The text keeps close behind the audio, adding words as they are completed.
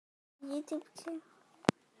YouTube channel.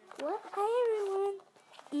 What? Hi everyone,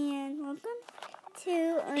 and welcome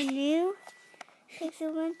to a new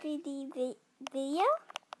Pixel 3D video.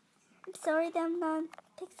 I'm sorry that I'm not on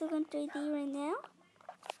Pixel 3D right now.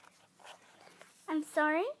 I'm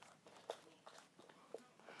sorry.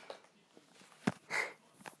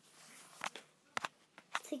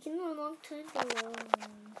 Taking a long time to load.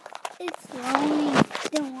 It's loading.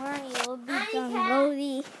 Don't worry, it'll be done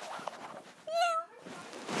loading.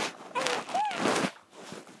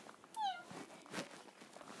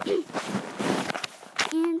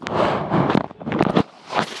 And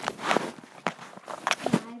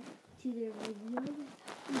to their video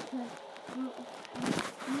because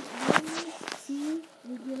we see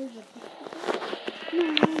videos of no,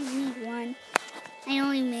 I only need one. I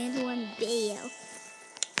only made one video.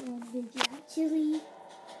 and did you actually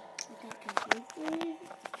got confused?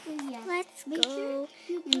 So yeah, Let's make go sure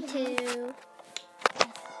you put into. as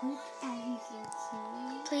quick as you can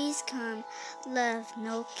see. Please come, love,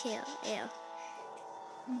 no kill. Ew.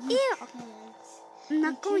 Because Ew. I'm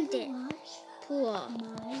not if going you there. watch Pool.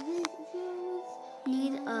 my videos,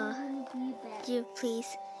 Need you're a. gonna be better. You please.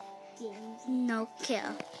 Games. No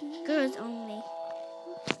kill. Girls only.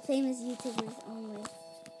 Famous YouTubers only.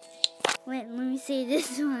 Wait, let me see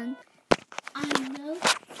this one. I know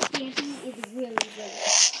camping is really good.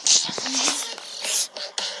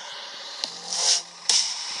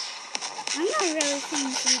 I'm not a really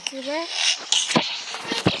famous YouTuber.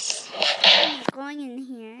 I'm not going in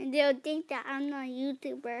here. They'll think that I'm not a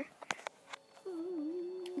YouTuber.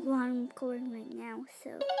 Well, I'm recording right now,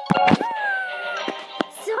 so.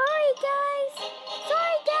 Sorry, guys.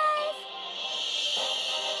 Sorry, guys.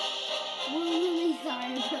 We're really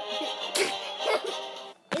sorry about it.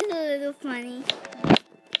 It's a little funny.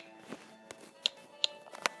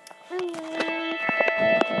 Hello.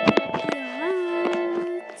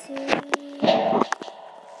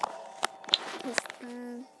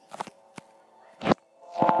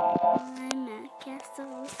 I'm at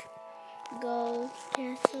castles. Go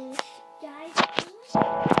castles. Guys,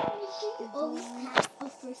 always pass a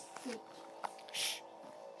first stick.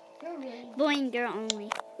 You're really Boy and girl only.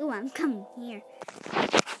 Ooh, I'm coming here.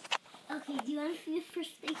 okay. Do you want to see the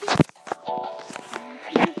first stick?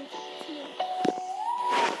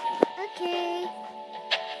 Okay.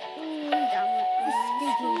 Ooh, that one.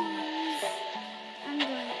 I'm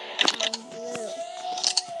going blue.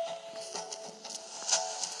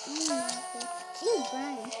 Ooh,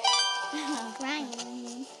 Brian.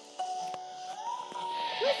 Brian.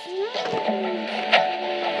 What's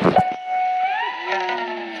wrong?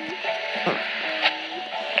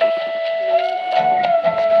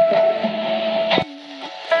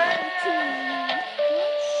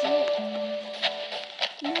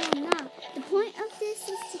 No. The point of this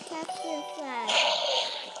is to capture a flag.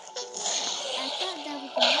 I thought that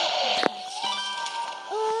was not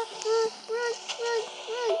Oh, run.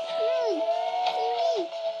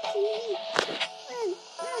 See me. Run.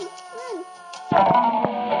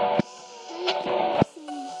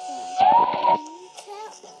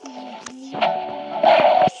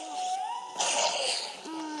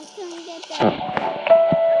 I couldn't get that.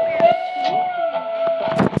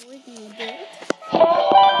 We're gonna do it.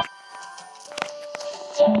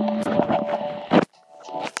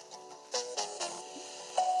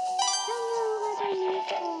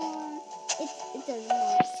 It doesn't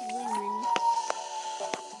matter. It's women.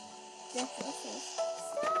 That's what it says.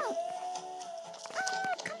 Stop!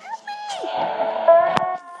 Come help me!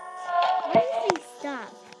 Why do you think stop?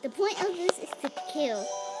 The point of this is to kill.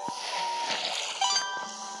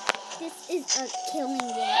 This is a killing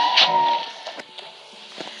game.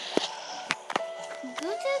 Go to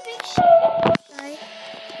the big right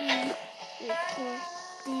and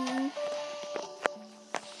recording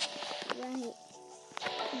right now.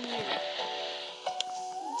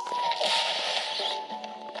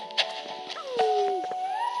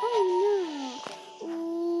 Oh no!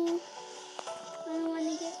 Ooh, I don't want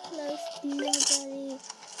to get close to nobody.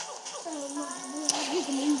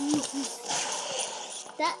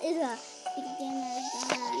 That is a beginner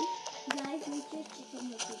gun. Guys, make sure to chicken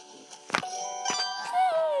the cookie.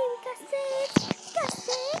 Hey, we got six.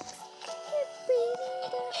 We're beating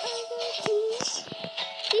the other team.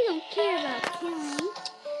 We don't care about killing.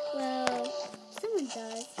 Well, someone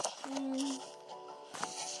does.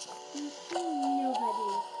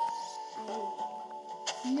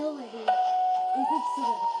 Nobody in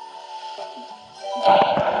Pixel.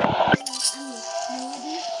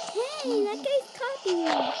 Nobody. Hey, that guy's copying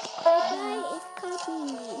me. That guy is copying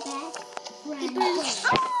me. Best He friend. burns.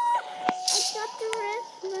 Ah! I got the red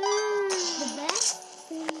flag. The best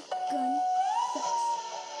gun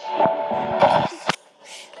sucks.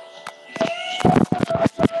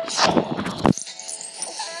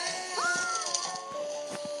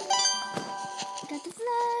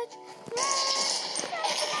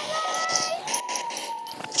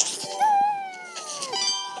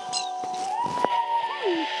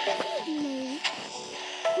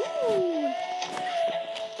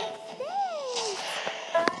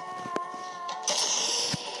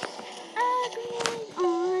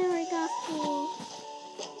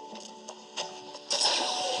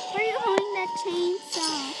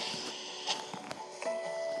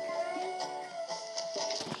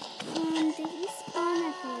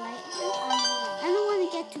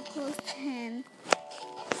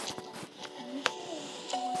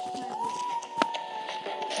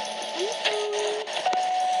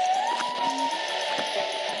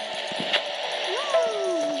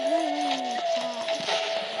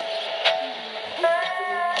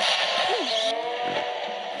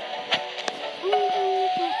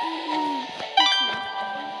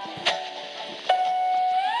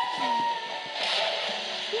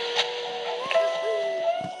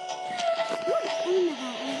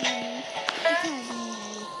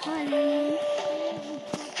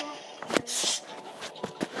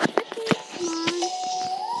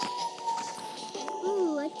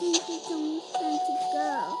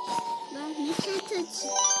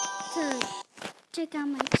 check out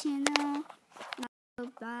my channel.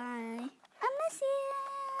 Bye.